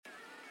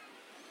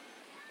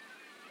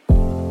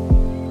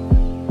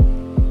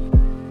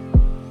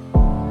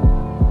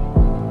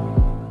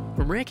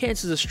From Rare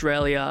Cancers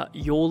Australia,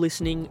 you're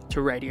listening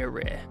to Radio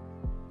Rare,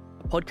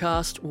 a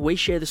podcast where we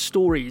share the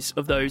stories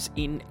of those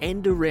in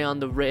and around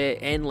the rare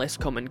and less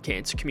common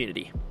cancer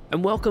community.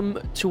 And welcome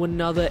to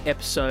another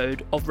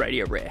episode of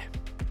Radio Rare.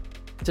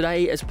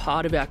 Today, as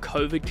part of our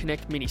COVID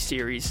Connect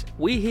mini-series,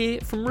 we hear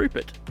from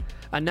Rupert,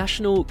 a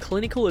National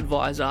Clinical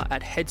Advisor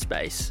at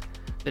Headspace,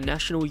 the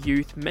National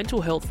Youth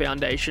Mental Health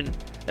Foundation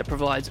that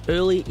provides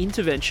early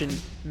intervention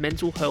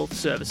mental health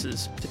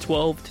services to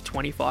 12 to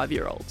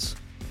 25-year-olds.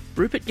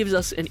 Rupert gives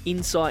us an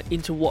insight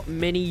into what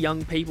many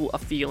young people are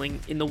feeling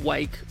in the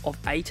wake of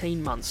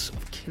 18 months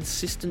of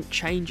consistent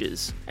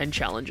changes and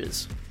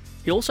challenges.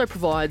 He also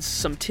provides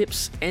some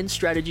tips and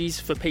strategies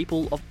for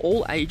people of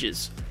all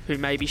ages who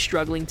may be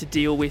struggling to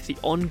deal with the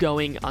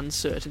ongoing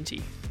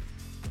uncertainty.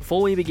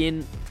 Before we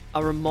begin,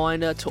 a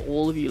reminder to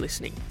all of you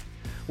listening.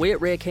 We at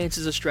Rare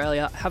Cancers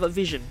Australia have a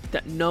vision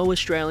that no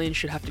Australian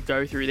should have to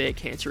go through their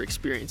cancer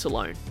experience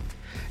alone.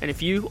 And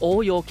if you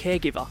or your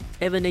caregiver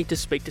ever need to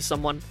speak to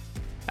someone,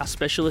 our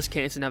specialist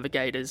cancer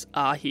navigators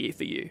are here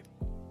for you.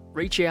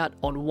 Reach out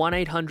on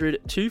 1800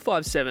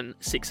 257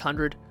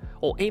 600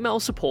 or email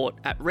support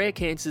at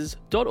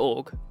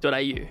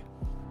rarecancers.org.au.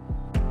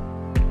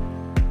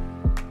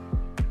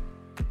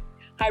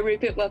 Hi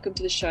Rupert, welcome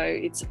to the show.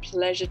 It's a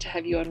pleasure to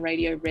have you on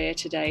Radio Rare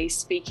today,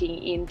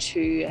 speaking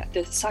into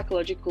the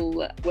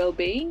psychological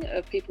well-being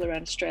of people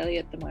around Australia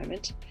at the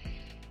moment.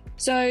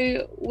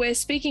 So we're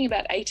speaking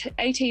about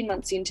 18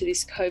 months into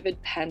this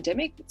COVID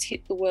pandemic. It's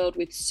hit the world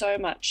with so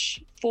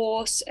much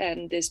force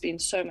and there's been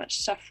so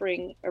much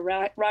suffering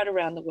right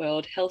around the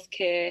world,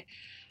 healthcare,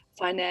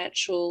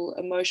 financial,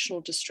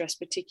 emotional distress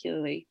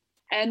particularly.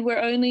 And we're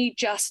only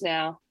just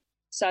now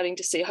starting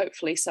to see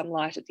hopefully some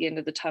light at the end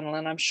of the tunnel.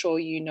 And I'm sure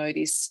you know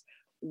this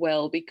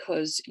well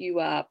because you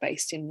are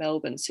based in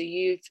Melbourne. So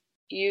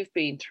you've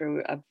been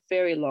through a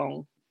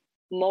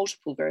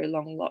multiple very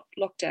long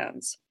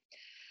lockdowns.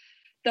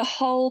 The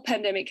whole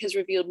pandemic has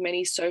revealed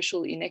many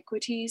social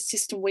inequities,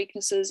 system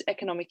weaknesses,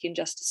 economic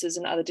injustices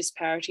and other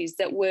disparities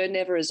that were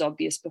never as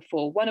obvious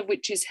before, one of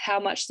which is how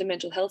much the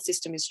mental health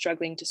system is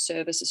struggling to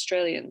service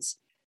Australians.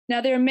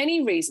 Now, there are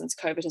many reasons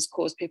COVID has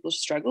caused people to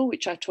struggle,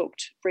 which I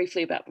talked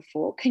briefly about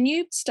before. Can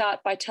you start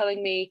by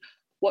telling me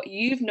what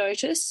you've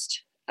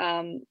noticed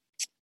are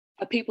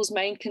people's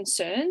main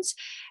concerns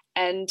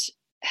and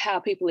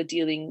how people are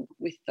dealing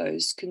with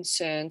those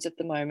concerns at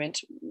the moment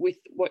with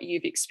what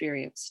you've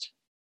experienced?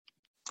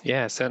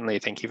 Yeah, certainly.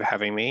 Thank you for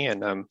having me.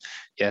 And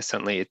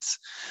certainly I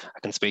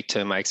can speak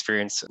to my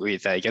experience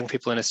with young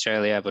people in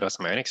Australia, but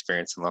also my own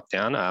experience in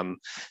lockdown.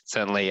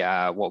 Certainly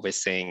what we're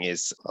seeing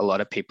is a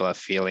lot of people are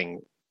feeling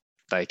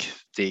like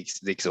the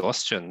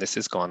exhaustion. This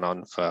has gone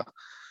on for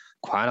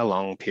quite a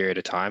long period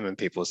of time in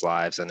people's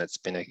lives, and it's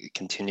been a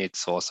continued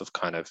source of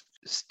kind of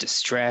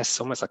distress,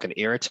 almost like an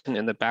irritant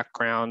in the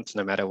background.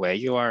 No matter where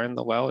you are in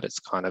the world, it's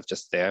kind of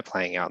just there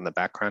playing out in the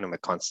background, and we're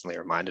constantly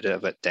reminded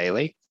of it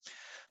daily.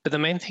 But the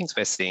main things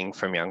we're seeing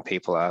from young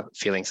people are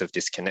feelings of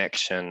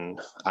disconnection,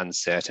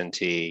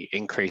 uncertainty,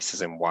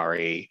 increases in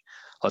worry,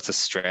 lots of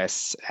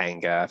stress,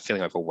 anger,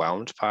 feeling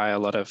overwhelmed by a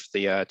lot of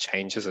the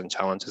changes and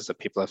challenges that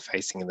people are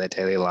facing in their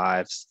daily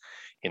lives.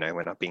 You know,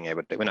 we're not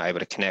able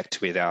to connect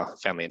with our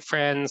family and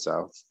friends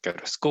or go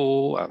to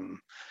school.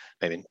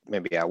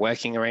 Maybe our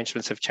working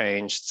arrangements have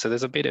changed. So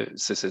there's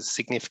a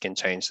significant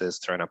change that's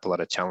thrown up a lot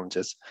of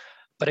challenges.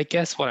 But I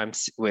guess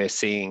what we're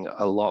seeing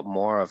a lot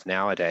more of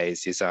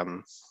nowadays is,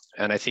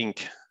 and I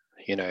think,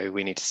 you know,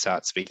 we need to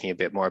start speaking a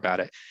bit more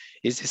about it,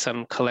 is this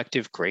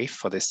collective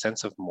grief or this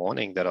sense of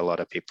mourning that a lot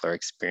of people are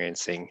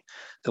experiencing.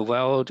 The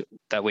world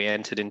that we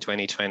entered in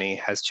 2020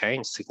 has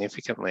changed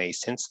significantly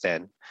since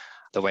then.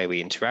 The way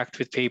we interact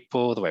with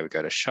people, the way we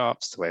go to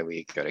shops, the way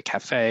we go to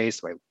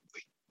cafes, the way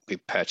we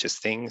purchase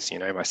things, you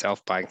know,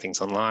 myself buying things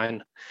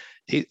online.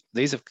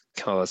 These have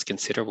caused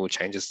considerable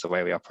changes to the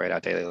way we operate our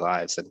daily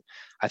lives. And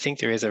I think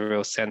there is a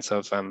real sense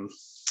of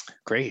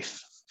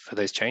grief for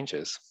those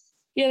changes.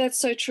 Yeah, that's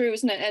so true,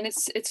 isn't it? And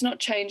it's not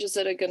changes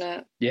that are going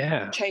to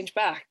change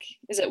back,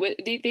 is it?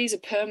 These are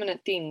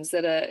permanent things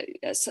that are,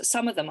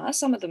 some of them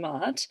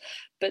aren't,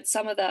 but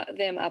some of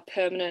them are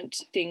permanent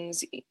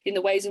things in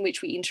the ways in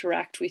which we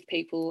interact with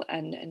people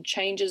and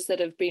changes that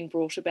have been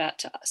brought about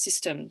to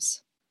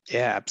systems.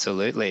 Yeah,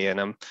 absolutely.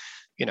 And,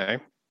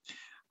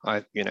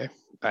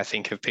 I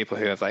think of people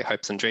who have like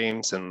hopes and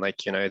dreams and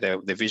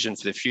their vision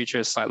for the future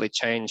has slightly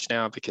changed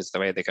now because the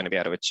way they're going to be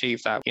able to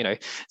achieve that,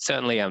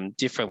 certainly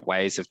different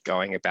ways of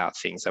going about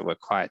things that were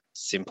quite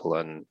simple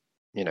and,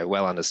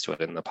 well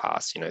understood in the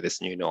past.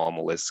 This new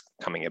normal is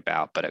coming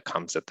about, but it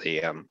comes at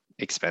the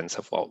expense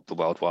of what the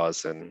world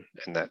was, and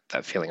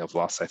that feeling of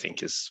loss, I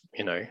think, is,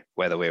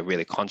 whether we're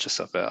really conscious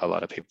of it, a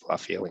lot of people are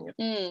feeling it.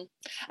 And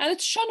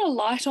it's shone a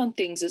light on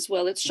things as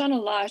well. It's shone a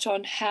light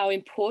on how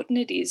important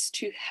it is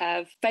to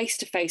have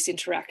face-to-face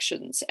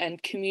interactions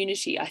and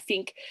community. I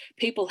think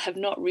people have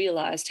not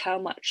realised how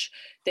much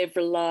they've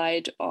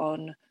relied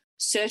on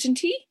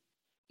certainty.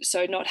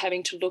 So not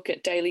having to look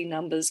at daily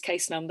numbers,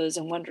 case numbers,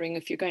 and wondering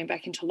if you're going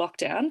back into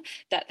lockdown,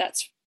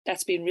 that's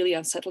been really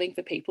unsettling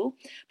for people,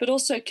 but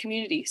also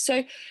community.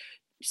 So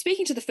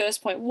speaking to the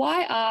first point,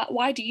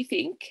 why do you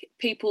think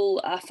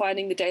people are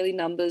finding the daily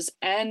numbers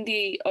and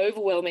the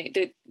overwhelming,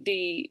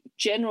 the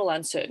general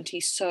uncertainty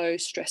so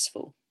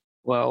stressful?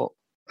 Well,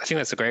 I think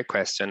that's a great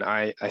question.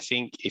 I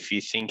think if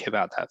you think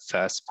about that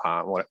first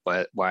part,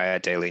 why are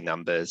daily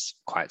numbers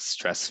quite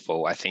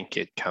stressful? I think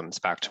it comes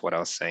back to what I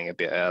was saying a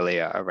bit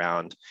earlier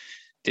around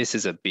this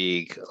is a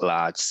big,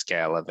 large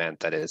scale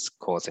event that is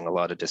causing a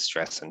lot of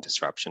distress and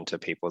disruption to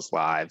people's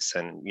lives.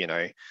 And,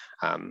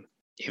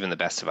 even the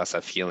best of us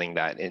are feeling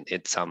that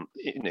it's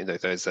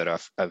those that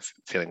are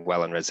feeling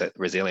well and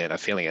resilient are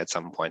feeling it at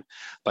some point.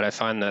 But I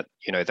find that,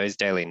 those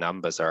daily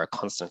numbers are a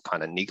constant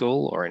kind of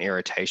niggle or an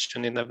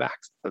irritation in the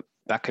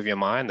back of your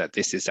mind that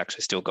this is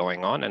actually still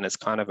going on. And it's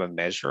kind of a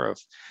measure of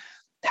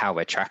how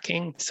we're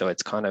tracking. So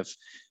it's kind of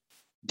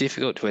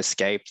difficult to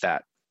escape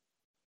that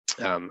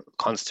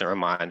constant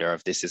reminder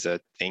of this is a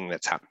thing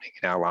that's happening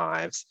in our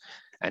lives,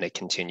 and it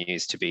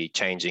continues to be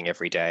changing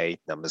every day.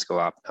 Numbers go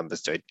up,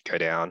 numbers go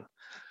down.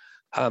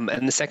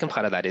 And the second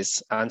part of that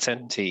is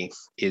uncertainty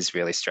is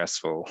really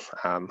stressful.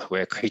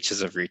 We're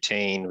creatures of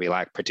routine. We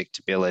like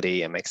predictability.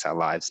 It makes our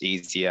lives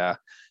easier.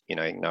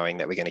 Knowing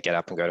that we're going to get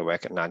up and go to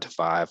work at 9 to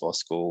 5 or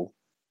school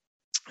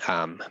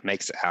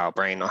makes our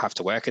brain not have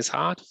to work as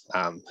hard.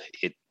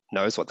 It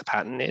knows what the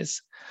pattern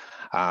is.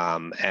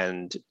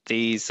 And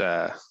these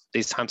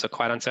times are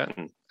quite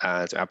uncertain.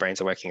 Our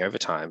brains are working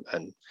overtime.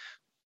 And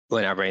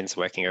when our brains are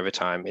working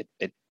overtime,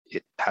 it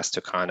has to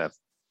kind of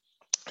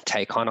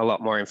take on a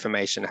lot more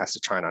information, has to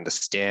try and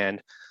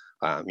understand,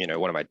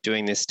 what am I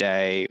doing this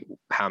day?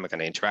 How am I going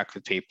to interact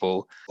with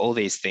people? All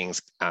these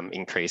things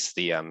increase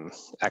the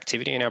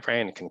activity in our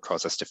brain and can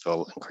cause us to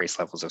feel increased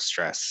levels of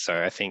stress.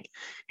 So I think,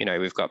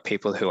 we've got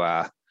people who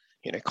are,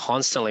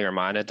 constantly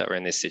reminded that we're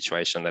in this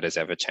situation that is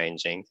ever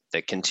changing,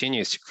 that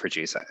continues to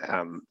produce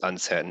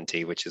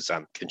uncertainty, which is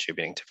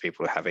contributing to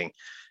people having,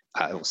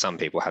 some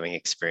people having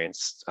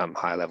experienced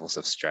high levels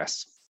of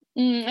stress.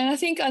 And I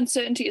think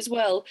uncertainty as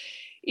well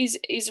is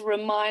a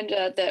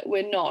reminder that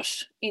we're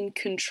not in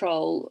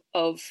control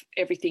of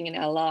everything in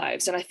our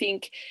lives. And I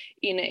think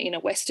in a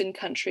Western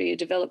country, a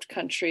developed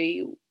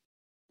country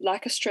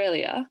like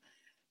Australia,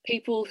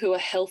 people who are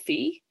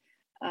healthy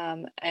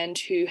and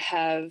who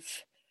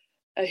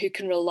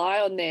can rely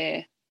on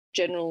their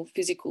general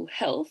physical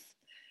health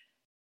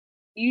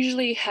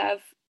usually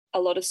have a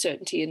lot of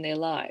certainty in their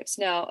lives.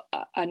 Now,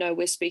 I know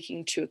we're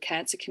speaking to a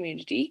cancer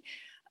community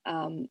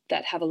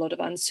that have a lot of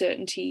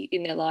uncertainty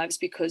in their lives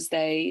because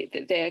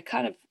they're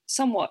kind of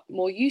somewhat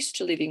more used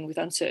to living with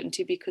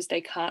uncertainty because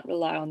they can't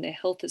rely on their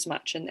health as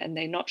much and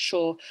they're not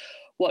sure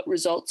what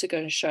results are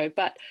going to show.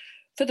 But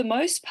for the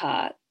most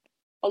part,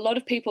 a lot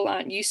of people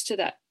aren't used to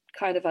that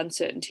kind of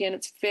uncertainty, and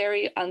it's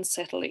very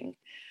unsettling,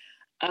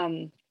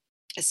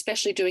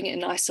 especially doing it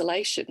in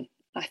isolation.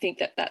 I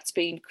think that's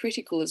been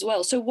critical as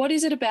well. So what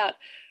is it about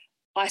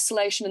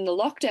isolation and the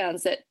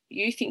lockdowns that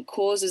you think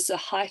causes a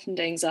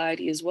heightened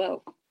anxiety as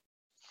well?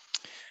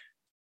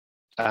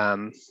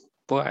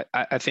 Well,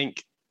 I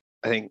think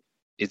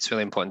it's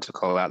really important to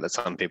call out that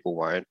some people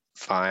won't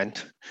find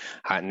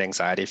heightened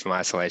anxiety from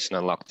isolation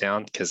and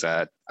lockdown, because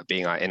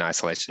being in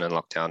isolation and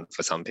lockdown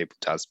for some people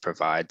does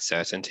provide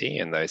certainty,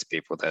 and those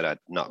people that are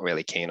not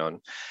really keen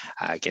on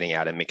getting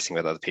out and mixing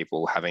with other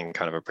people, having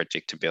kind of a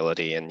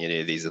predictability and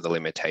these are the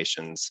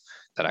limitations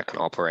that I can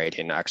operate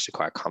in, are actually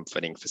quite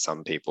comforting for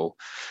some people.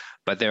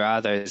 But there are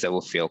those that will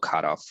feel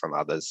cut off from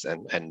others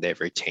and their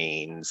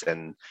routines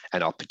and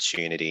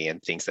opportunity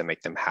and things that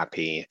make them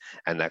happy,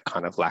 and that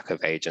kind of lack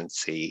of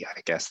agency,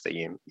 I guess, that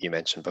you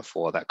mentioned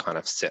before, that kind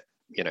of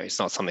it's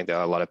not something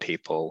that a lot of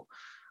people,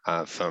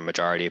 for a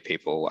majority of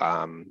people,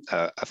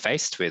 are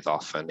faced with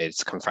often.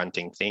 It's a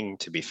confronting thing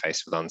to be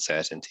faced with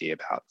uncertainty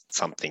about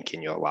something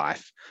in your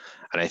life.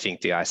 And I think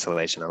the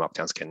isolation and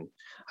lockdowns can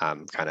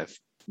kind of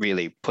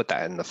really put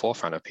that in the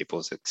forefront of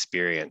people's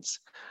experience.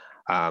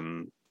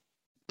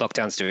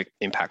 Lockdowns do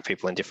impact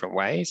people in different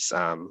ways.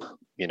 I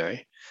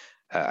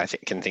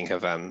can think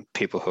of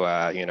people who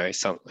are,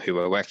 who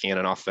are working in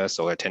an office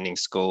or attending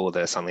school.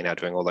 They're suddenly now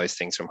doing all those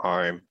things from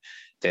home.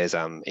 There's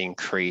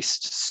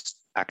increased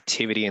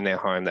activity in their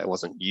home that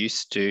weren't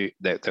used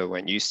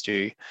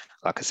to.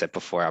 Like I said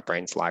before, our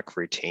brains like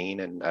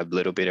routine and a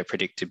little bit of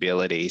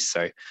predictability.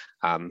 So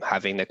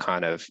having the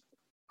kind of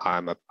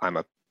I'm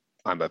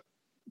a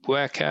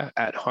worker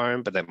at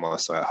home, but then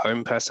also a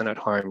home person at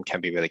home can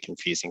be really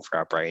confusing for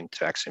our brain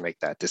to actually make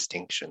that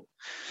distinction.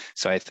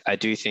 So I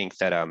do think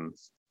that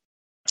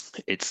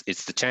it's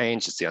the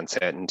change, it's the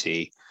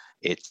uncertainty,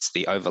 it's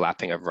the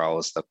overlapping of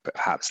roles, the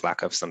perhaps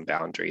lack of some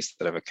boundaries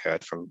that have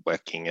occurred from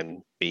working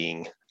and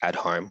being at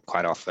home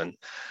quite often,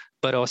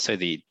 but also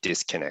the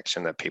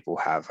disconnection that people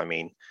have. I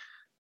mean,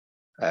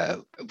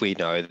 we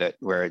know that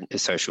we're a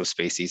social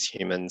species,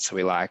 humans, so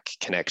we like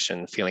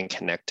connection. Feeling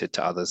connected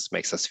to others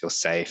makes us feel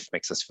safe,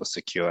 makes us feel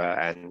secure.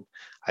 And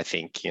I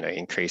think,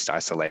 increased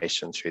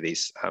isolation through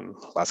these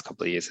last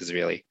couple of years has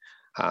really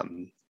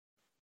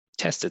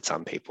tested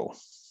some people.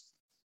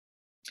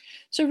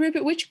 So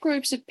Rupert, which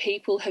groups of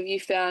people have you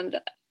found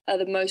are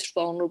the most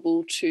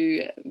vulnerable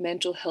to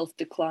mental health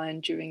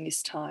decline during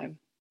this time?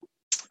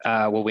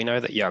 Well, we know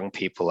that young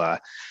people are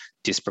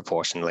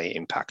disproportionately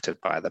impacted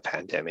by the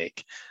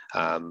pandemic.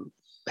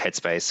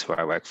 Headspace, who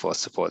I work for,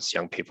 supports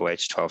young people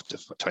aged 12 to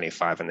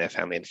 25 and their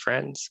family and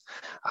friends.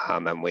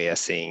 And we are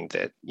seeing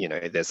that,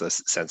 there's a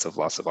sense of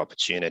loss of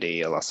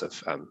opportunity, a loss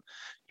of,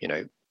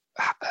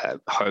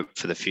 hope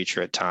for the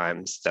future at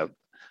times, that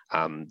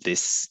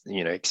this,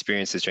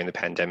 experiences during the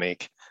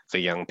pandemic for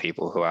young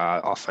people who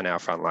are often our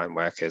frontline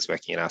workers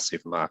working in our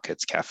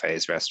supermarkets,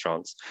 cafes,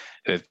 restaurants,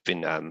 who have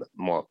been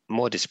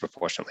more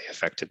disproportionately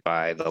affected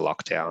by the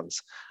lockdowns,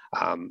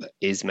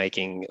 is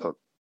making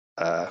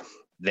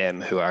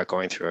them, who are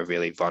going through a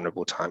really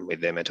vulnerable time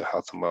with their mental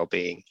health and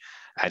well-being,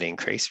 at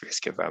increased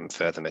risk of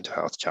further mental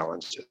health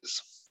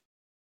challenges.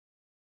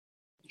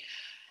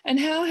 And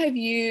how have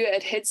you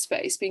at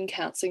Headspace been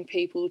counselling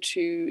people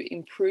to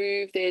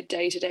improve their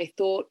day-to-day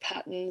thought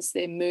patterns,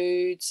 their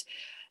moods,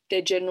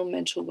 their general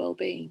mental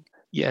well-being?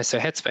 Yeah, so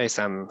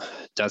Headspace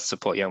does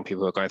support young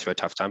people who are going through a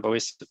tough time, but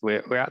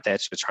we're out there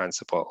to try and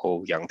support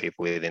all young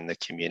people within the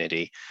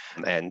community.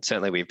 And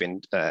certainly we've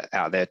been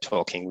out there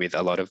talking with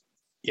a lot of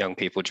young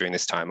people during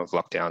this time of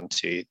lockdown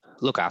to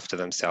look after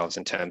themselves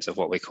in terms of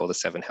what we call the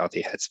 7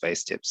 healthy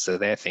Headspace tips. So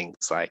they're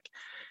things like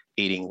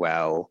eating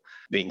well,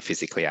 being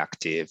physically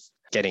active,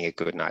 getting a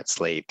good night's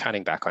sleep,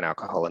 cutting back on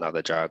alcohol and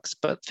other drugs,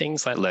 but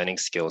things like learning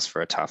skills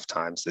for a tough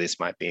time. So this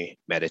might be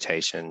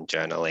meditation,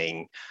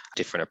 journaling,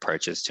 different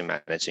approaches to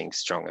managing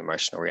strong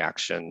emotional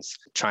reactions,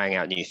 trying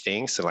out new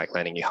things, so like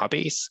learning new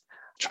hobbies,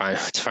 trying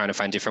to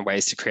find different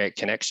ways to create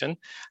connection.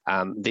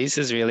 This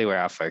is really where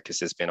our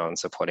focus has been, on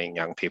supporting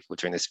young people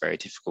during this very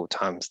difficult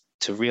times,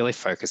 to really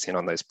focus in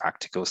on those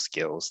practical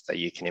skills that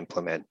you can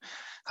implement.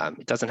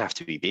 It doesn't have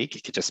to be big.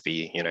 It could just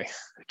be,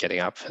 getting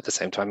up at the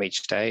same time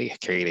each day,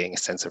 creating a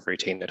sense of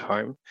routine at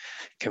home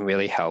can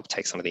really help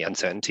take some of the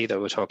uncertainty that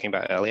we were talking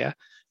about earlier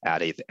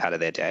out of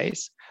their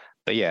days.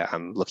 But yeah,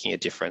 I'm looking at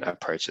different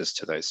approaches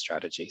to those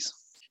strategies.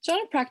 So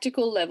on a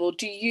practical level,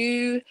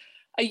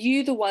 are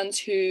you the ones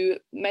who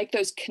make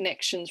those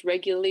connections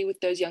regularly with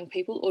those young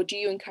people, or do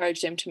you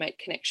encourage them to make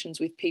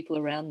connections with people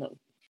around them?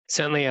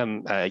 Certainly,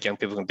 young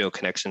people can build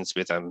connections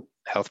with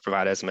health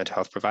providers and mental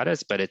health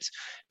providers, but it's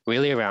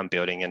really around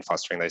building and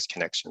fostering those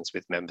connections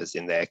with members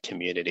in their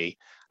community.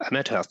 A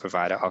mental health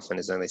provider often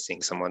is only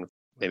seeing someone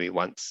maybe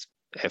once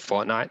a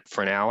fortnight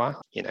for an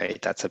hour.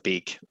 That's a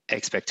big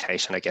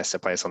expectation, I guess, to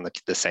place on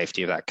the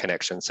safety of that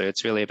connection. So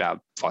it's really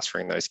about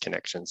fostering those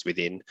connections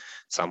within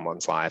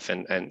someone's life.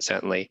 And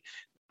certainly,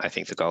 I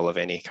think the goal of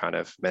any kind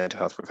of mental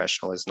health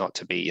professional is not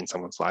to be in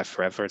someone's life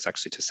forever. It's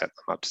actually to set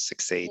them up to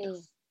succeed.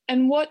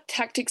 And what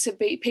tactics have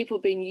people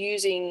been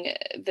using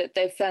that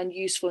they've found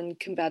useful in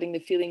combating the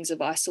feelings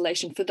of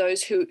isolation for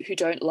those who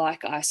don't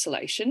like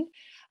isolation?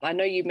 I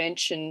know you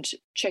mentioned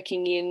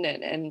checking in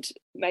and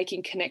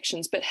making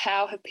connections, but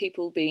how have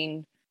people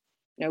been,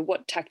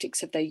 what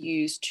tactics have they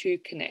used to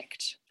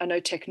connect? I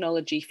know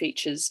technology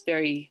features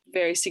very,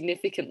 very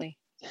significantly.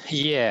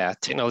 Yeah,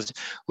 technology.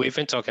 We've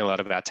been talking a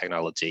lot about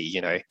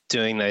technology,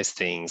 doing those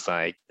things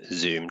like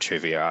Zoom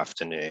trivia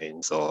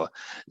afternoons or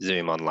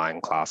Zoom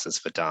online classes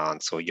for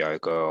dance or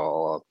yoga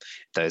or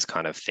those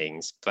kind of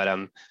things. But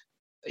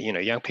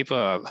young people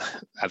are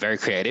very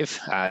creative.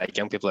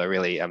 Young people are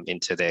really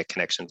into their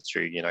connections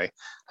through,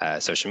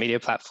 social media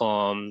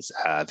platforms,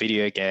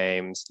 video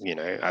games.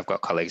 I've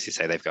got colleagues who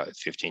say they've got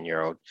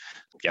 15-year-old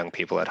young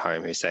people at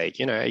home who say,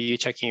 are you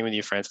checking in with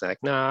your friends? And they're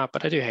like, nah,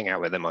 but I do hang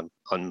out with them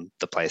on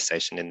the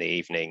PlayStation in the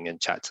evening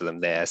and chat to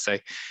them there. So,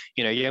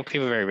 young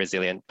people are very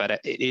resilient, but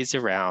it is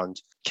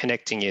around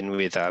connecting in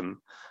with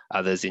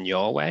others in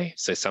your way.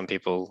 So some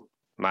people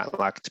might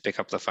like to pick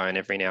up the phone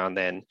every now and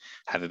then,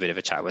 have a bit of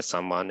a chat with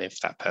someone if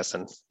that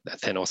person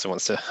then also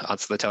wants to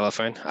answer the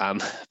telephone.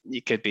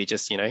 You could be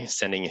just,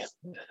 sending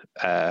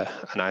a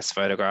nice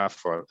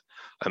photograph or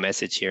a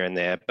message here and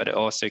there, but it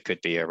also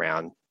could be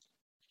around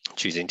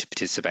choosing to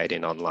participate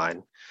in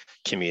online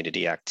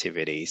community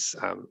activities.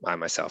 I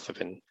myself have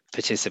been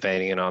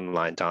participating in an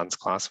online dance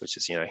class, which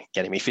is,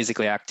 getting me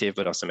physically active,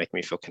 but also making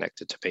me feel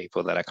connected to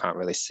people that I can't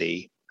really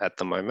see at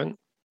the moment.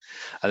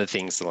 Other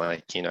things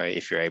like,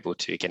 if you're able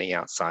to, getting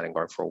outside and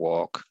going for a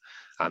walk,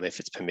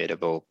 if it's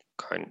permittable,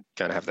 going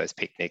to have those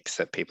picnics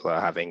that people are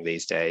having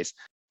these days.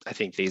 I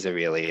think these are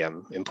really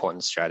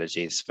important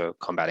strategies for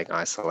combating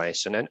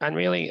isolation and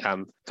really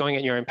going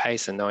at your own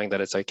pace and knowing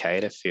that it's okay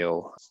to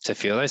feel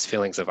those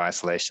feelings of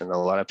isolation. A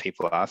lot of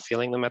people are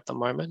feeling them at the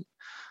moment,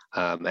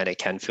 and it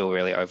can feel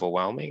really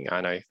overwhelming.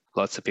 I know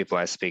lots of people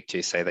I speak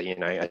to say that,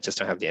 I just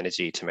don't have the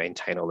energy to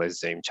maintain all those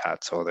Zoom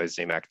chats or those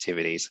Zoom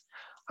activities.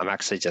 I'm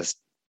actually just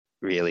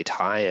really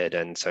tired.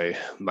 And so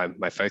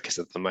my focus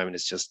at the moment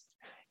is just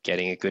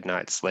getting a good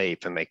night's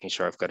sleep and making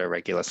sure I've got a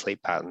regular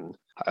sleep pattern.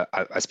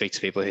 I speak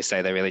to people who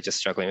say they're really just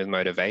struggling with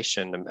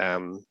motivation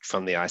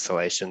from the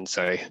isolation.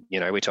 So,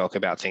 we talk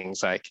about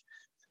things like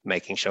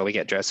making sure we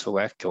get dressed for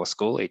work or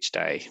school each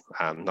day,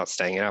 not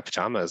staying in our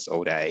pajamas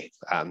all day.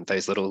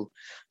 Those little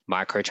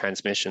micro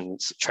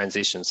transitions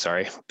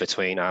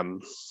between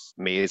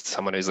me as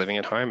someone who's living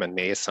at home and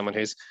me as someone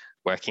who's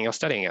working or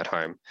studying at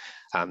home.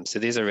 So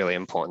these are really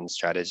important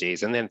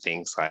strategies. And then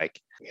things like,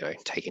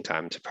 taking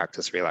time to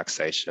practice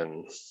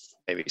relaxation,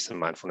 maybe some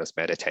mindfulness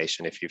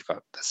meditation if you've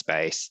got the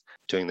space,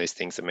 doing those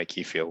things that make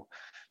you feel,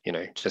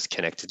 just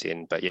connected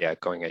in, but yeah,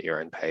 going at your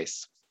own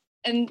pace.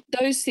 And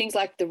those things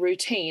like the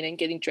routine and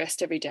getting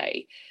dressed every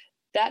day,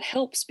 that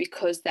helps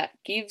because that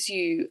gives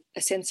you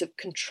a sense of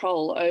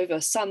control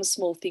over some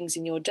small things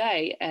in your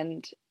day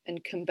and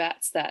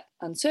combats that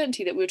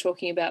uncertainty that we were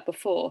talking about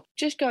before.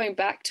 Just going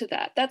back to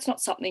that, that's not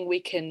something we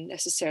can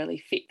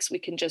necessarily fix. We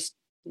can just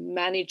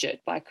manage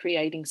it by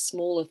creating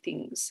smaller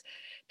things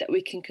that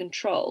we can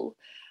control.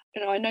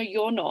 I know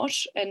you're not,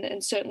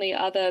 and certainly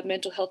other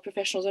mental health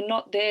professionals are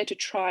not there to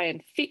try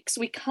and fix.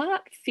 We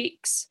can't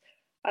fix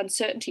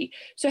uncertainty.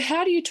 So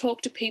how do you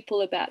talk to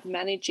people about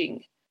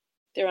managing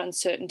their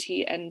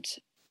uncertainty and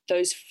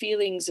those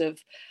feelings of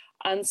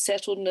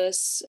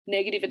unsettledness,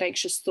 negative and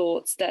anxious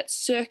thoughts that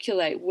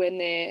circulate when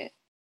they're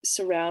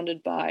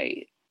surrounded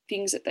by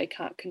things that they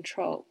can't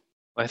control?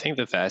 I think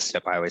the first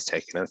step I always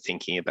take in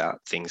thinking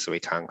about things that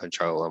we can't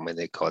control and when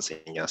they're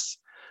causing us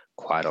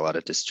quite a lot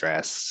of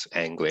distress,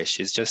 anguish,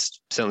 is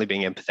just certainly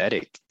being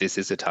empathetic. This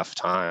is a tough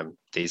time.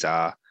 These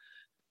are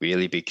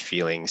really big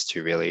feelings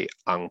to really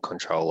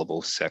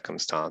uncontrollable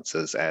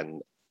circumstances,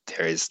 and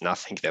there is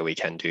nothing that we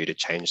can do to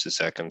change the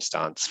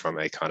circumstance from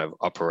a kind of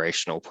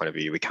operational point of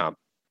view. We can't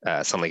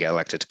suddenly get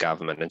elected to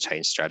government and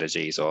change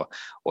strategies or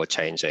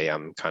change a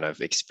kind of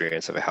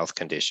experience of a health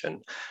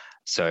condition.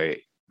 So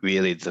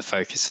really the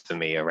focus for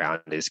me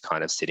around is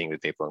kind of sitting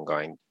with people and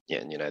going,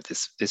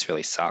 this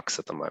really sucks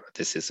at the moment.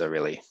 This is a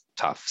really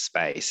tough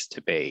space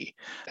to be.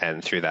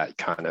 And through that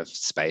kind of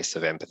space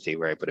of empathy,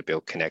 we're able to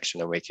build connection,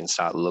 and we can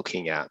start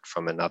looking at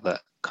from another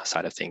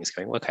side of things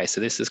going, okay,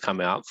 so this has come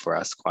out for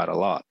us quite a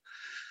lot.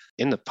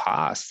 In the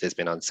past, there's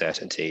been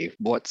uncertainty.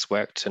 What's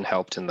worked and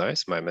helped in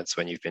those moments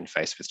when you've been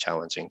faced with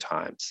challenging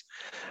times?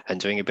 And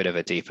doing a bit of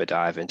a deeper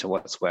dive into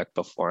what's worked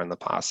before in the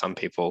past. Some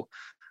people,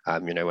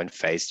 when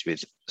faced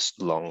with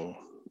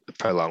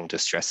prolonged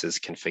distresses,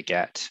 can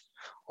forget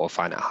or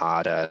find it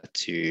harder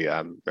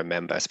to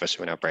remember,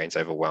 especially when our brain's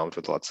overwhelmed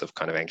with lots of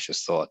kind of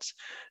anxious thoughts,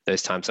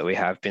 those times that we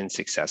have been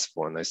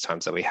successful and those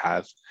times that we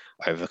have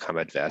overcome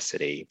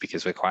adversity,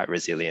 because we're quite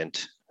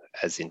resilient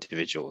as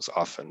individuals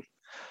often.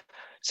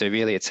 So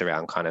really it's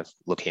around kind of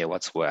looking at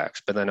what's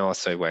worked, but then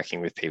also working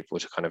with people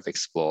to kind of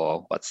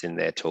explore what's in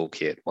their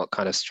toolkit, what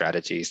kind of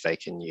strategies they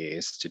can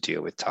use to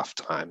deal with tough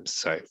times.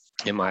 So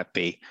it might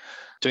be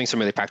doing some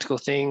really practical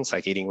things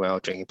like eating well,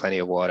 drinking plenty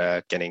of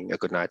water, getting a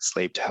good night's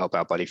sleep to help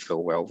our body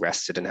feel well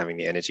rested and having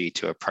the energy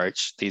to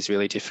approach these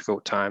really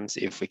difficult times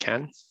if we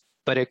can.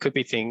 But it could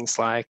be things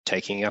like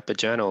taking up a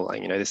journal,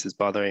 like, this is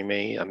bothering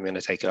me. I'm going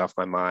to take it off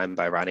my mind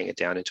by writing it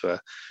down into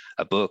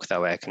a book.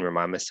 That way I can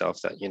remind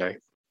myself that,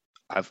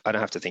 I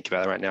don't have to think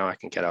about it right now. I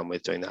can get on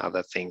with doing the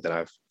other thing that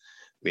I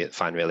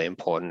find really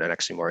important and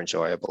actually more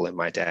enjoyable in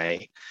my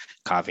day,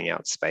 carving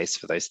out space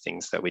for those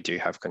things that we do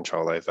have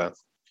control over.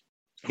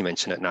 You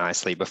mentioned it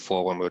nicely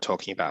before when we were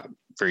talking about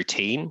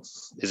routine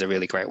is a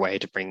really great way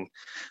to bring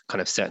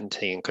kind of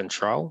certainty and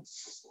control.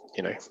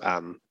 If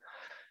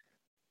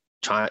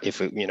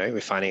we're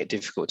finding it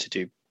difficult to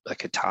do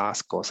like a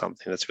task or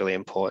something that's really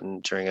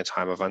important during a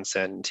time of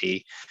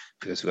uncertainty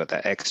because we've got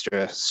that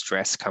extra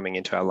stress coming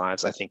into our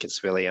lives, I think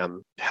it's really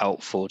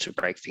helpful to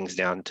break things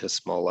down to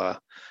smaller,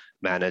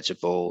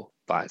 manageable,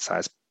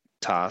 bite-sized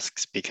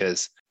tasks,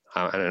 because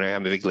I don't know,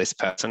 I'm a big list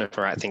person. If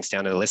I write things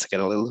down on a list, I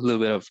get a little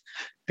bit of,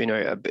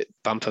 a bit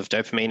bump of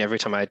dopamine every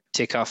time I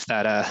tick off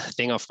that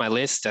thing off my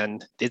list.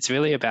 And it's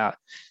really about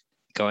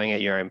going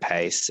at your own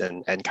pace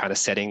and kind of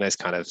setting those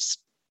kind of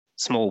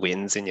small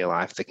wins in your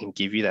life that can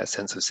give you that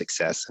sense of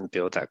success and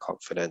build that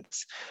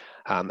confidence,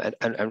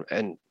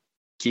 and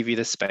give you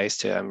the space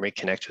to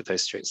reconnect with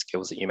those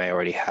skills that you may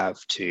already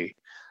have to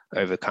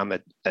overcome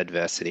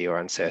adversity or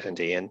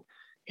uncertainty. And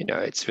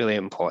it's really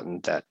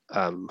important that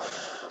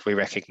we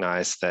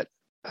recognize that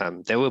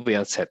there will be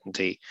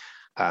uncertainty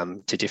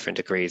to different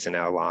degrees in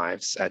our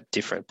lives at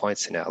different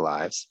points in our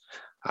lives,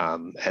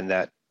 and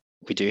that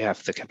we do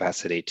have the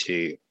capacity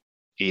to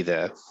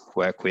either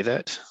work with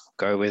it,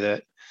 go with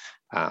it.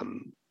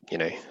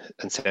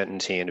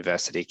 Uncertainty and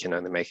adversity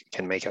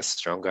can make us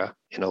stronger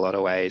in a lot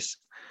of ways.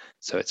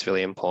 So it's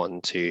really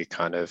important to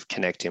kind of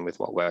connect in with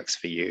what works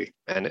for you,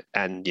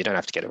 and you don't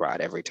have to get it right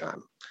every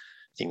time.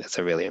 I think that's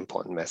a really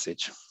important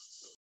message.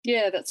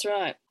 Yeah, that's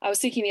right. I was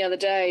thinking the other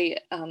day,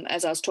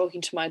 as I was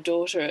talking to my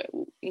daughter,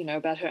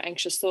 about her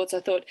anxious thoughts, I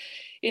thought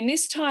in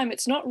this time,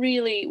 it's not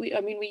really,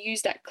 we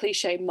use that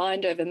cliche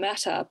mind over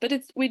matter, but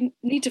we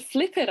need to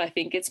flip it, I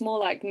think. It's more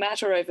like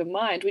matter over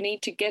mind. We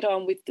need to get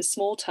on with the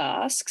small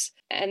tasks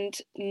and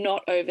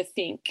not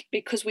overthink,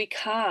 because we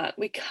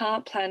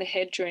can't plan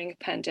ahead during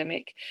a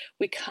pandemic.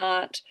 We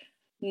can't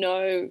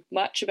know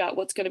much about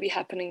what's going to be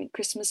happening at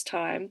Christmas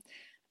time.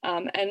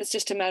 And it's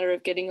just a matter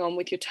of getting on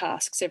with your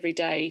tasks every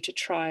day to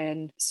try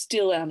and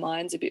still our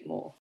minds a bit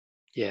more.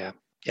 Yeah,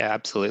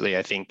 absolutely.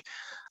 I think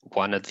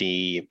one of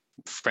the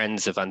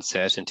friends of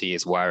uncertainty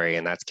is worry,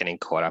 and that's getting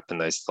caught up in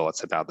those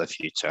thoughts about the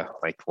future.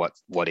 Like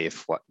what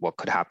if, what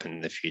could happen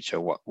in the future?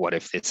 What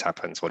if this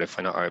happens? What if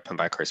we're not open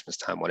by Christmas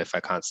time? What if I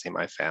can't see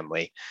my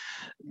family?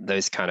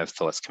 Those kind of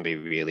thoughts can be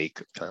really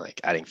kind of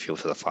like adding fuel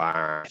to the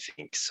fire, I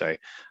think. So,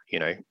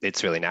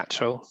 it's really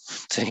natural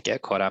to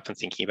get caught up in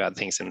thinking about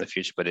things in the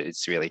future, but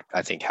it's really,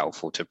 I think,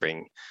 helpful to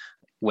bring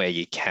where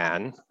you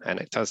can, and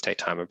it does take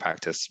time and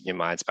practice, your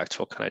mind's back to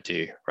what can I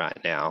do right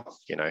now?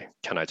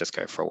 Can I just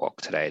go for a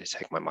walk today to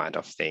take my mind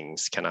off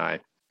things? Can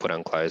I put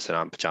on clothes and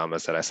on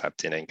pajamas that I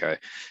slept in and go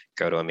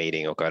to a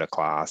meeting or go to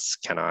class?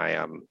 Can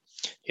I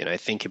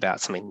think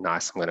about something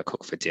nice I'm going to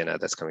cook for dinner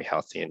that's going to be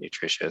healthy and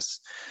nutritious?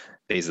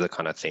 These are the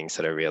kind of things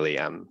that are really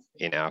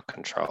in our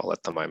control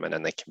at the moment,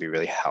 and they can be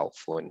really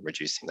helpful in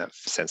reducing that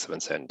sense of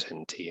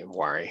uncertainty and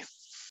worry.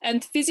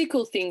 And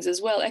physical things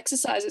as well.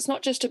 Exercise, it's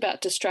not just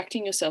about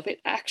distracting yourself. It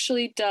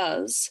actually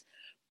does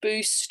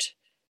boost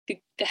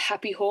the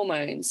happy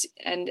hormones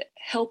and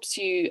helps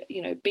you,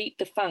 beat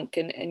the funk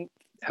and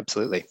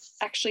absolutely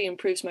actually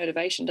improves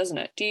motivation, doesn't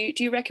it?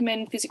 Do you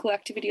recommend physical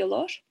activity a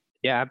lot?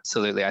 Yeah,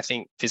 absolutely. I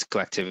think physical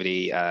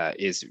activity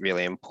is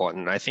really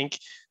important. I think,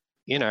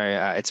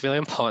 it's really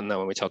important that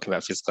when we're talking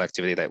about physical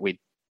activity that we,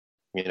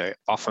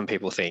 often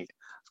people think,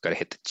 I've got to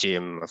hit the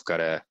gym, I've got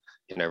to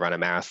run a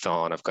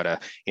marathon, I've got to,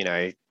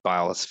 buy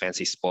all this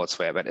fancy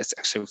sportswear, but it's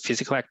actually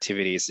physical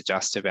activity is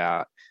just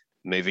about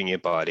moving your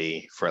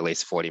body for at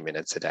least 40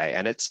 minutes a day.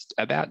 And it's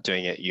about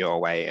doing it your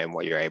way and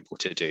what you're able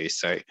to do.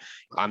 So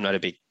I'm not a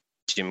big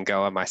gym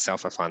goer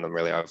myself. I find them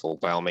really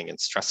overwhelming and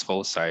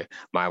stressful. So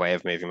my way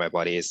of moving my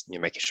body is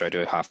making sure I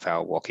do a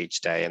half-hour walk each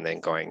day, and then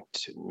going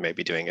to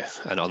maybe doing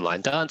an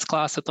online dance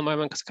class at the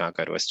moment because I can't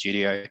go to a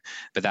studio.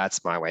 But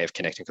that's my way of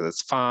connecting because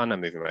it's fun.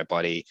 I'm moving my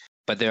body.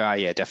 But there are,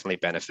 definitely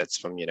benefits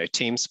from,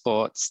 team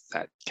sports,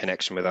 that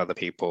connection with other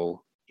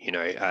people.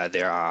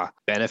 There are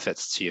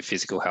benefits to your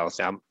physical health.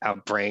 Our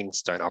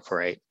brains don't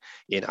operate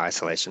in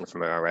isolation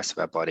from the rest of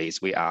our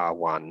bodies. We are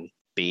one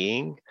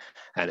being,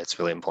 and it's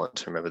really important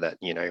to remember that,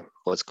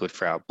 what's good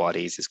for our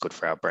bodies is good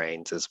for our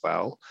brains as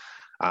well.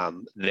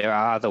 There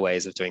are other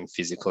ways of doing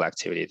physical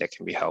activity that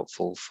can be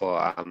helpful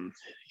for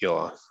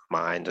your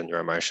mind and your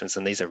emotions.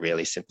 And these are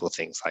really simple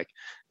things like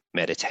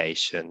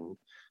meditation,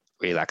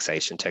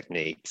 relaxation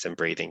techniques and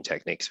breathing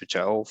techniques, which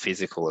are all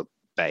physical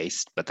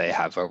based, but they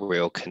have a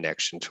real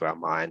connection to our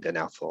mind and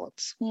our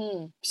thoughts.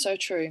 So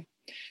true.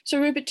 So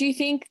Rupert, do you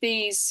think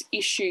these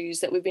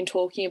issues that we've been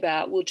talking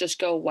about will just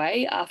go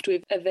away after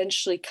we've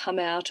eventually come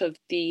out of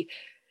the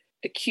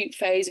acute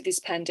phase of this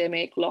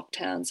pandemic?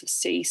 Lockdowns have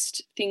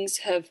ceased, things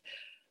have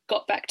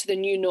got back to the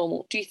new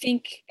normal. Do you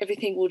think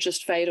everything will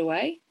just fade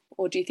away?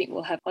 Or do you think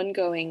we'll have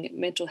ongoing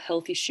mental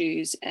health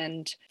issues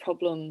and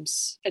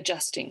problems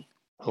adjusting?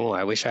 Oh,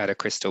 I wish I had a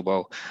crystal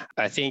ball.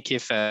 I think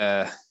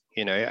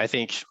I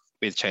think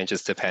with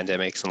changes to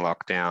pandemics and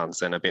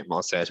lockdowns and a bit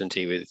more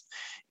certainty with,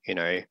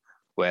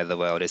 where the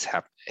world is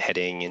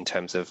heading in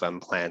terms of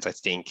plans, I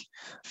think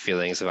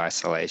feelings of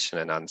isolation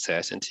and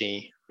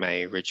uncertainty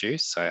may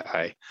reduce. So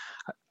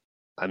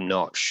I'm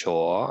not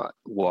sure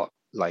what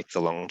the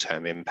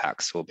long-term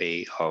impacts will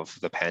be of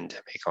the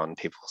pandemic on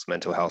people's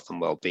mental health and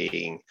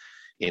well-being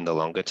in the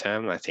longer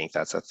term. I think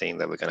that's a thing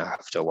that we're going to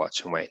have to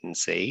watch and wait and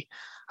see.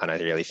 And I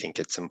really think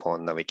it's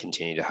important that we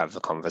continue to have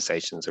the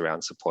conversations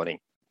around supporting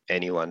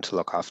anyone to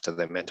look after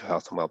their mental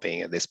health and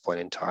well-being at this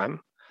point in time.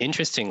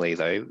 Interestingly,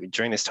 though,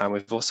 during this time,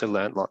 we've also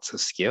learned lots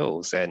of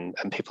skills, and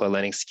people are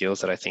learning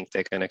skills that I think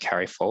they're going to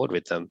carry forward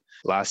with them.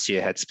 Last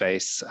year,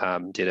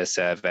 Headspace did a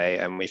survey,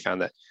 and we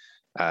found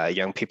that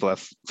young people are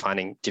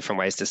finding different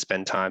ways to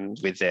spend time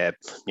with their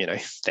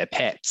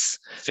pets,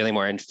 feeling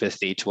more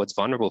empathy towards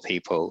vulnerable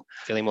people,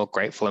 feeling more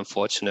grateful and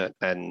fortunate,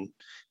 and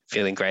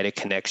feeling greater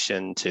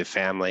connection to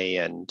family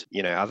and,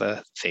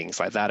 other things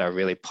like that are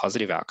really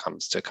positive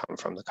outcomes to come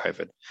from the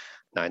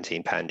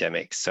COVID-19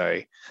 pandemic. So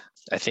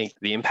I think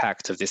the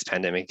impact of this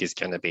pandemic is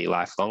going to be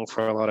lifelong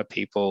for a lot of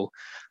people.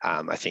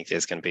 I think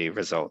there's going to be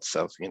results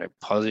of,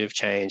 positive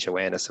change,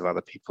 awareness of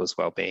other people's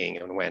well-being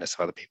and awareness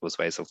of other people's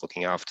ways of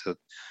looking after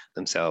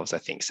themselves. I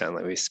think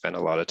certainly we've spent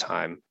a lot of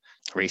time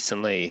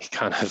recently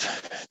kind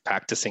of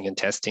practicing and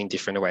testing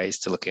different ways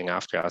to looking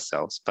after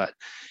ourselves. But,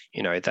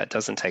 that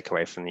doesn't take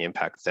away from the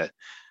impact that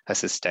a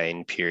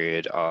sustained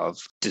period of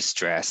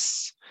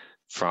distress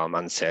from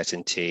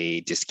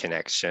uncertainty,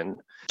 disconnection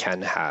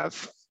can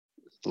have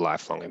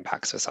lifelong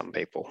impacts for some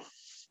people.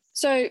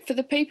 So for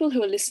the people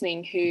who are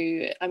listening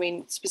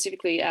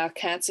specifically our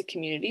cancer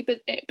community,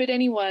 but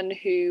anyone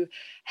who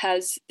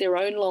has their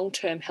own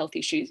long-term health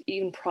issues,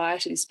 even prior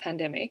to this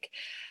pandemic,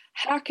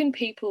 how can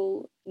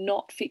people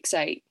not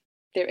fixate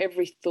their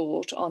every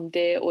thought on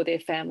their or their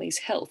family's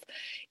health?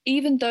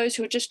 Even those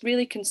who are just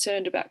really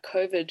concerned about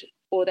COVID,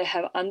 or they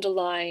have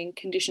underlying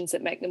conditions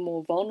that make them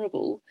more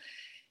vulnerable,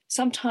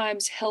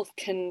 sometimes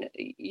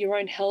your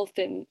own health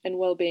and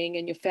well-being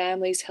and your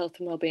family's health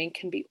and well-being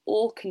can be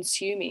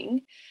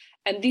all-consuming.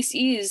 And this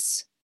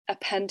is a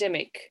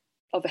pandemic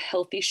of a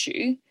health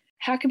issue.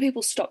 How can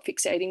people stop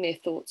fixating their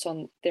thoughts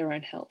on their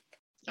own health?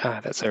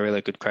 That's a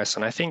really good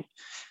question. I think,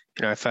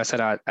 First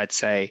I'd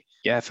say,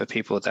 for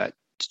people that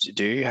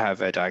do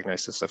have a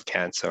diagnosis of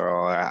cancer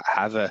or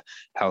have a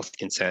health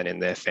concern in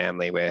their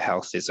family where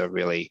health is a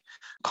really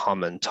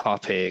common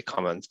topic,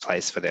 common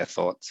place for their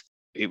thoughts,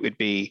 it would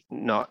be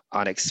not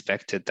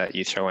unexpected that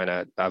you throw in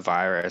a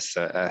virus,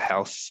 a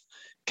health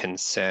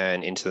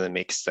concern into the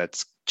mix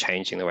that's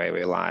changing the way we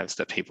live lives,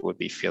 that people would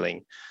be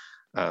feeling,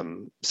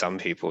 some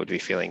people would be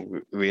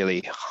feeling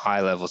really high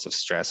levels of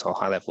stress or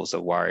high levels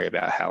of worry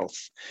about health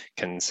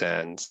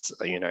concerns.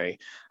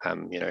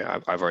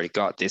 I've already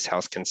got this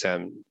health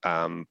concern,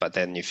 but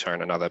then you've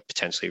thrown another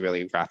potentially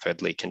really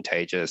rapidly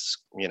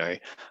contagious,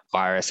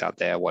 virus out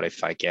there. What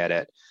if I get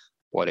it?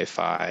 What if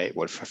a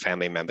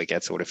family member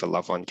gets it? What if a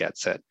loved one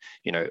gets it?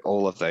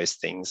 All of those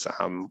things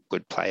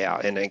would play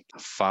out in a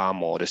far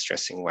more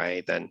distressing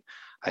way than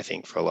I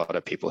think for a lot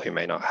of people who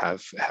may not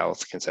have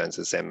health concerns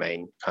as their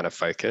main kind of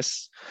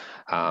focus.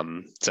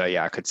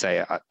 I could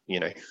say,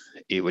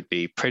 it would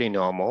be pretty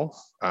normal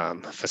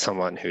for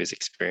someone who is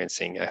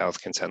experiencing a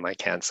health concern like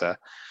cancer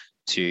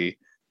to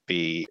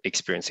be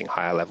experiencing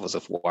higher levels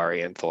of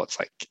worry and thoughts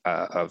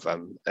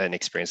and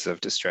experiences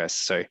of distress.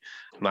 So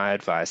my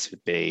advice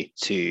would be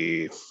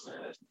to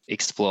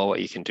explore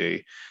what you can do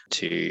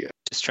to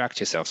distract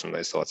yourself from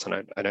those thoughts. And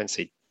I don't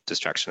see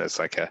distraction as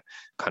like a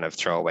kind of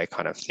throwaway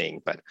kind of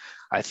thing, but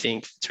I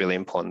think it's really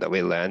important that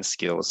we learn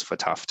skills for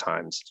tough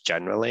times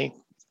generally.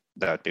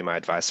 That would be my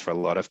advice for a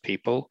lot of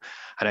people.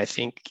 And I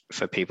think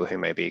for people who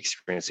may be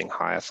experiencing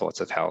higher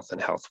thoughts of health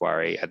and health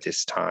worry at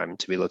this time,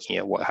 to be looking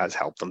at what has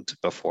helped them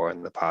before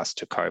in the past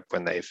to cope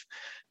when they've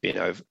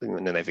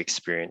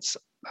experienced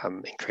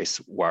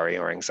increased worry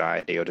or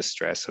anxiety or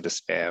distress or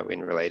despair in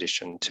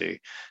relation to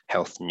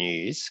health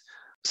news.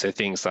 So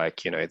things like,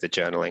 the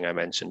journaling I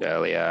mentioned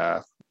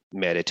earlier,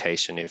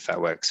 meditation, if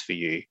that works for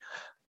you,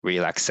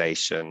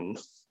 relaxation,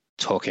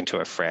 talking to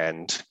a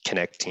friend,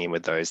 connecting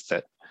with those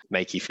that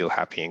make you feel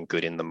happy and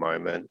good in the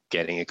moment,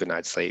 getting a good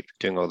night's sleep,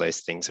 doing all those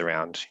things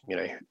around,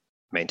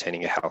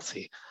 maintaining a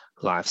healthy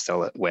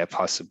lifestyle where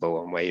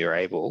possible and where you're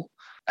able.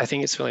 I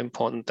think it's really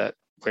important that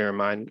we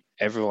remind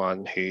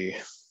everyone who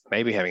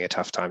may be having a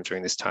tough time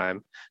during this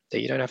time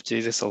that you don't have to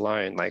do this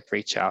alone. Like,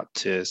 reach out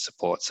to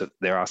supports.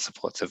 There are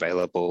supports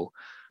available.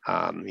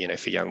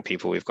 For young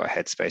people, we've got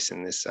Headspace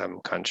in this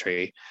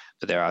country,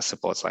 but there are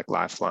supports like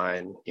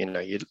Lifeline.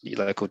 Your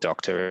local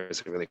doctor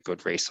is a really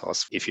good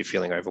resource if you're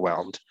feeling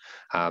overwhelmed.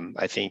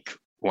 I think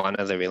one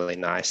of the really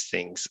nice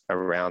things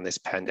around this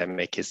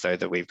pandemic is, though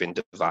that we've been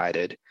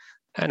divided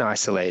and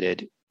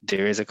isolated,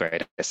 there is a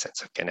greater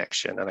sense of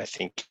connection. And I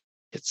think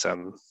it's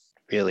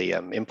really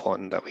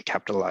important that we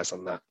capitalize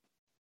on that.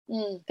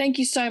 Thank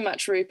you so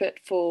much, Rupert,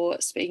 for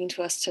speaking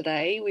to us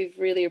today. We've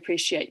really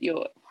appreciated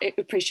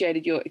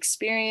your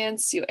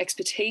experience, your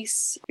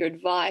expertise, your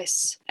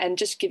advice, and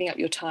just giving up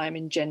your time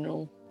in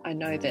general. I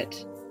know that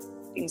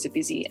things are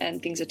busy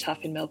and things are tough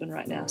in Melbourne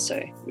right now, so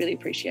really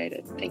appreciate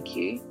it. Thank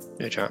you.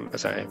 No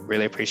dramas. I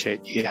really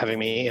appreciate you having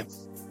me here.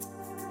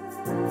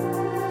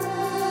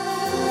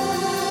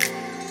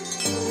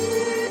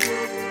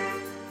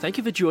 Thank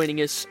you for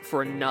joining us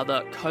for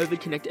another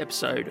COVID Connect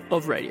episode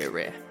of Radio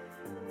Rare.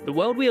 The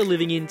world we are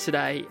living in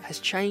today has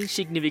changed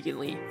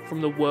significantly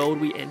from the world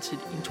we entered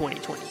in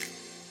 2020.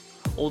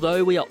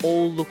 Although we are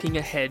all looking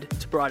ahead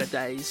to brighter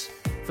days,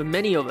 for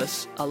many of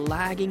us, a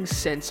lagging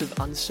sense of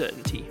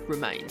uncertainty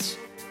remains.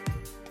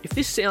 If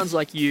this sounds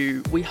like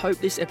you, we hope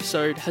this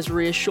episode has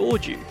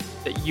reassured you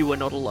that you are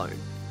not alone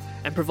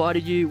and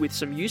provided you with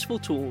some useful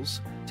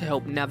tools to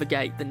help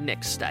navigate the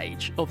next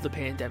stage of the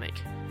pandemic.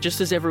 Just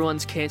as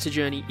everyone's cancer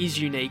journey is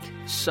unique,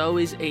 so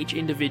is each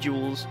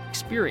individual's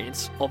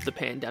experience of the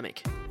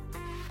pandemic.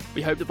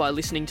 We hope that by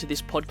listening to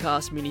this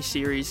podcast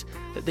mini-series,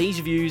 that these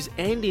views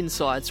and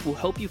insights will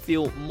help you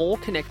feel more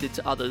connected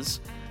to others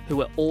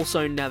who are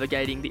also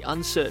navigating the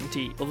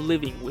uncertainty of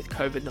living with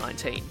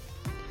COVID-19,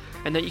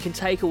 and that you can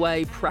take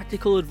away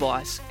practical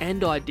advice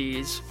and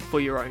ideas for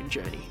your own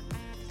journey.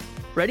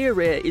 Radio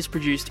Rare is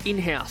produced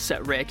in-house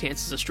at Rare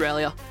Cancers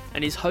Australia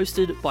and is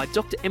hosted by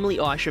Dr. Emily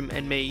Isham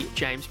and me,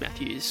 James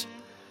Matthews.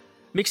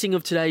 Mixing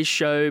of today's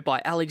show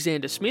by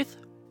Alexander Smith,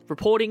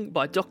 reporting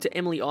by Dr.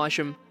 Emily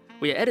Isham.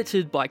 We are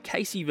edited by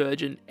Casey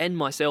Virgin and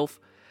myself,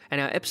 and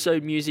our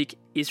episode music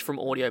is from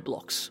Audio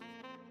Blocks.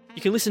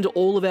 You can listen to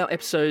all of our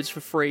episodes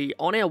for free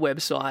on our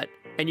website,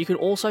 and you can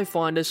also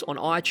find us on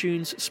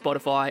iTunes,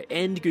 Spotify,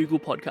 and Google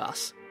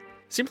Podcasts.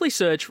 Simply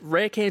search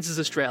Rare Cancers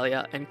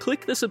Australia and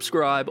click the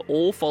subscribe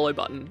or follow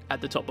button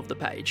at the top of the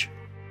page.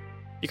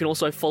 You can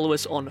also follow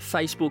us on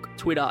Facebook,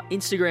 Twitter,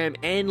 Instagram,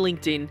 and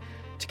LinkedIn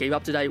to keep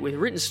up to date with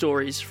written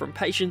stories from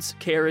patients,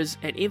 carers,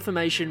 and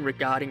information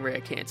regarding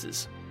rare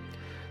cancers.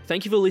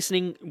 Thank you for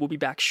listening. We'll be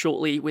back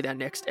shortly with our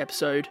next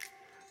episode.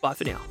 Bye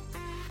for now.